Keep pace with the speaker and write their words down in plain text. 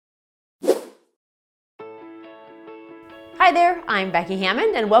Hi there, I'm Becky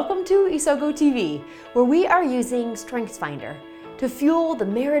Hammond and welcome to Isogo TV, where we are using StrengthsFinder to fuel the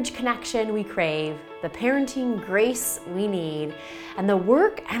marriage connection we crave, the parenting grace we need, and the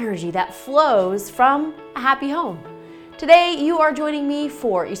work energy that flows from a happy home. Today, you are joining me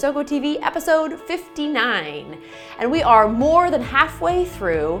for Isogo TV episode 59, and we are more than halfway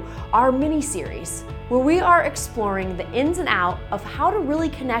through our mini-series where we are exploring the ins and outs of how to really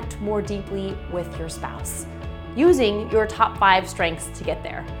connect more deeply with your spouse, using your top 5 strengths to get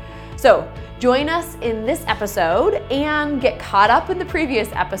there. So join us in this episode and get caught up in the previous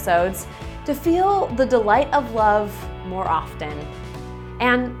episodes to feel the delight of love more often,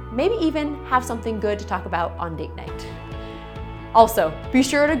 and maybe even have something good to talk about on date night. Also, be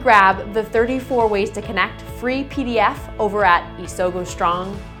sure to grab the 34 Ways to Connect free PDF over at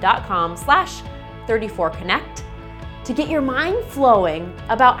isogostrong.com/34connect to get your mind flowing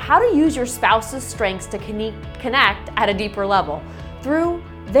about how to use your spouse's strengths to connect at a deeper level through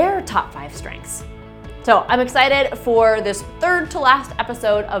their top 5 strengths. So I'm excited for this third to last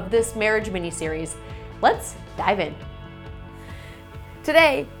episode of this marriage mini-series. Let's dive in.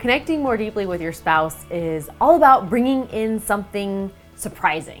 Today, connecting more deeply with your spouse is all about bringing in something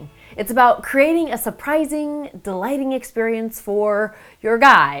surprising. It's about creating a surprising, delighting experience for your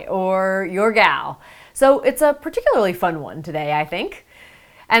guy or your gal. So it's a particularly fun one today, I think.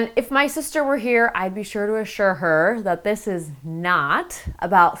 And if my sister were here, I'd be sure to assure her that this is not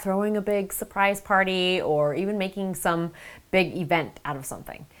about throwing a big surprise party or even making some big event out of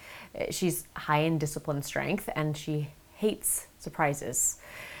something. She's high in discipline strength and she hates surprises.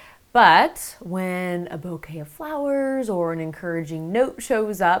 But when a bouquet of flowers or an encouraging note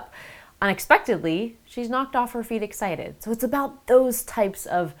shows up unexpectedly, she's knocked off her feet excited. So it's about those types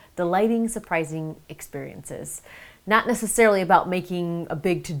of delighting, surprising experiences, not necessarily about making a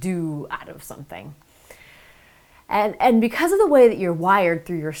big to-do out of something. And because of the way that you're wired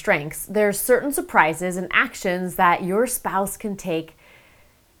through your strengths, there's certain surprises and actions that your spouse can take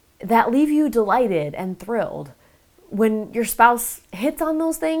that leave you delighted and thrilled. When your spouse hits on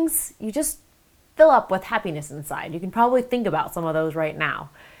those things, you just fill up with happiness inside. You can probably think about some of those right now.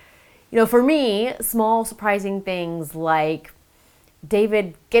 You know, for me, small surprising things like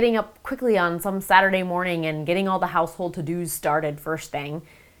David getting up quickly on some Saturday morning and getting all the household to-dos started first thing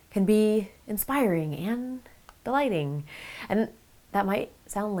can be inspiring and delighting. And that might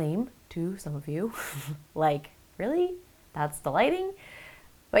sound lame to some of you. Like, really? That's delighting?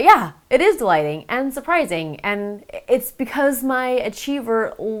 But yeah, it is delighting and surprising, and it's because my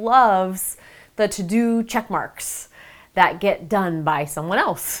achiever loves the to-do check marks that get done by someone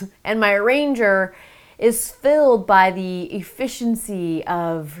else. And my arranger is filled by the efficiency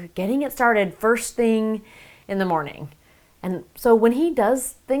of getting it started first thing in the morning. And so when he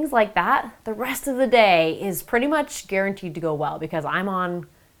does things like that, the rest of the day is pretty much guaranteed to go well because I'm on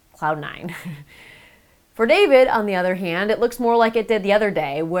cloud 9. For David, on the other hand, it looks more like it did the other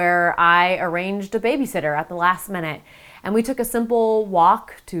day where I arranged a babysitter at the last minute and we took a simple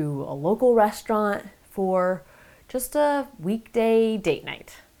walk to a local restaurant for just a weekday date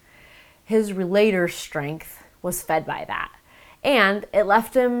night. His relator strength was fed by that, and it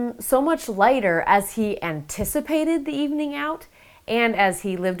left him so much lighter as he anticipated the evening out and as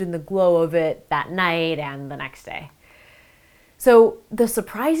he lived in the glow of it that night and the next day. So the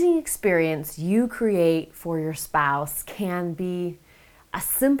surprising experience you create for your spouse can be a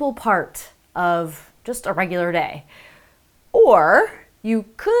simple part of just a regular day. Or you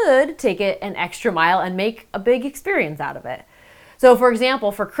could take it an extra mile and make a big experience out of it. So for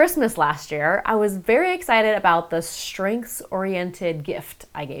example, for Christmas last year, I was very excited about the strengths-oriented gift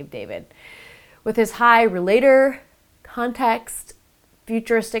I gave David. With his high relator, context,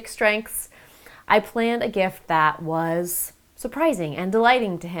 futuristic strengths, I planned a gift that was surprising and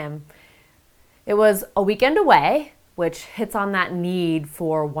delighting to him. It was a weekend away, which hits on that need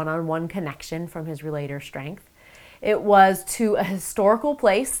for one-on-one connection from his relator strength. It was to a historical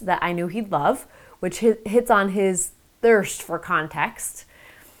place that I knew he'd love, which hits on his thirst for context,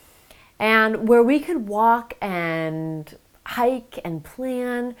 and where we could walk and hike and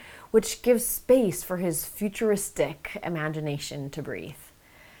plan, which gives space for his futuristic imagination to breathe.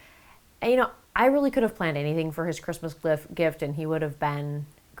 And, you know, I really could have planned anything for his Christmas gift and he would have been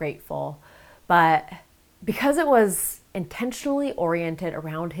grateful. But because it was intentionally oriented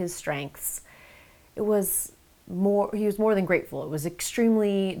around his strengths, he was more than grateful. It was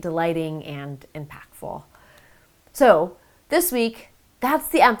extremely delighting and impactful. So this week, that's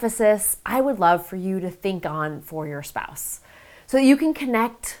the emphasis I would love for you to think on for your spouse so that you can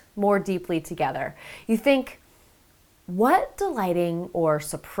connect more deeply together. You think, what delighting or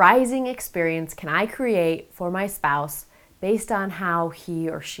surprising experience can I create for my spouse based on how he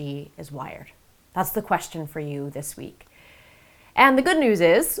or she is wired? That's the question for you this week. And the good news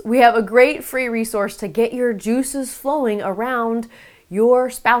is we have a great free resource to get your juices flowing around your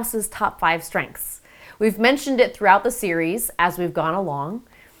spouse's top 5 strengths. We've mentioned it throughout the series as we've gone along.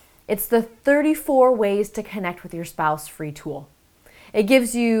 It's the 34 ways to connect with your spouse free tool. It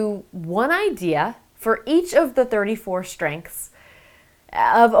gives you one idea for each of the 34 strengths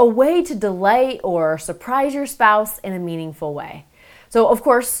of a way to delay or surprise your spouse in a meaningful way. So, of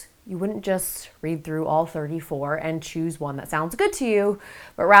course, you wouldn't just read through all 34 and choose one that sounds good to you,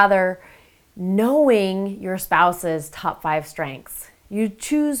 but rather, knowing your spouse's top 5 strengths, you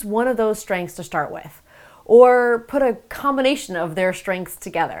choose one of those strengths to start with, or put a combination of their strengths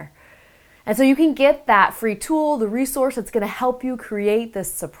together. And so you can get that free tool, the resource that's going to help you create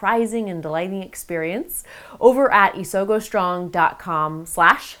this surprising and delighting experience over at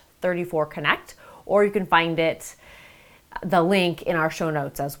isogostrong.com/34connect, or you can find the link in our show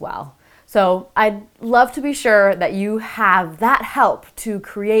notes as well. So I'd love to be sure that you have that help to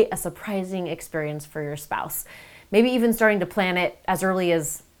create a surprising experience for your spouse. Maybe even starting to plan it as early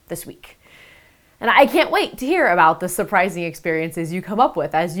as this week. And I can't wait to hear about the surprising experiences you come up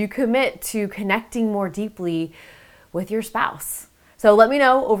with as you commit to connecting more deeply with your spouse. So let me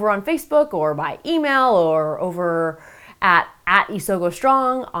know over on Facebook or by email or over at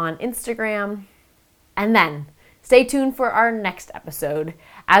isogostrong on Instagram. And then stay tuned for our next episode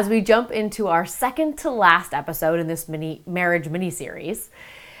as we jump into our second to last episode in this marriage mini-series,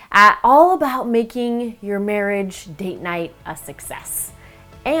 all about making your marriage date night a success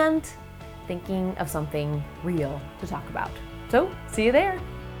and thinking of something real to talk about. So, see you there.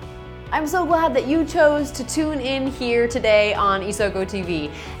 I'm so glad that you chose to tune in here today on Isogo TV.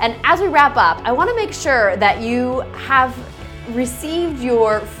 And as we wrap up, I want to make sure that you have received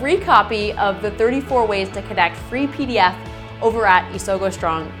your free copy of the 34 Ways to Connect free PDF over at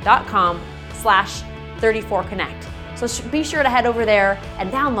isogostrong.com/34connect. So be sure to head over there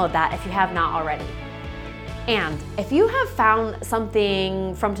and download that if you have not already. And if you have found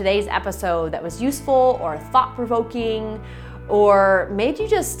something from today's episode that was useful or thought-provoking, or made you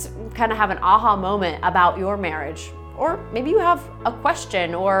just kind of have an aha moment about your marriage, or maybe you have a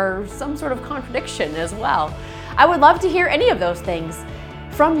question or some sort of contradiction as well, I would love to hear any of those things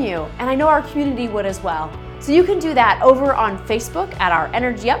from you, and I know our community would as well. So you can do that over on Facebook at our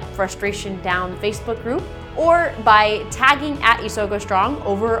Energy Up, Frustration Down Facebook group, or by tagging at isogostrong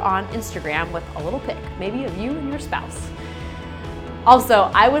over on Instagram with a little pic, maybe of you and your spouse.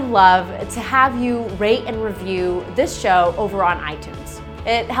 Also, I would love to have you rate and review this show over on iTunes.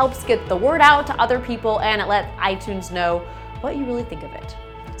 It helps get the word out to other people and it lets iTunes know what you really think of it.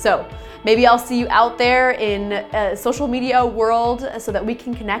 So maybe I'll see you out there in a social media world so that we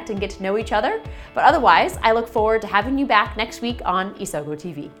can connect and get to know each other. But otherwise, I look forward to having you back next week on Isogo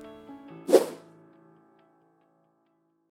TV.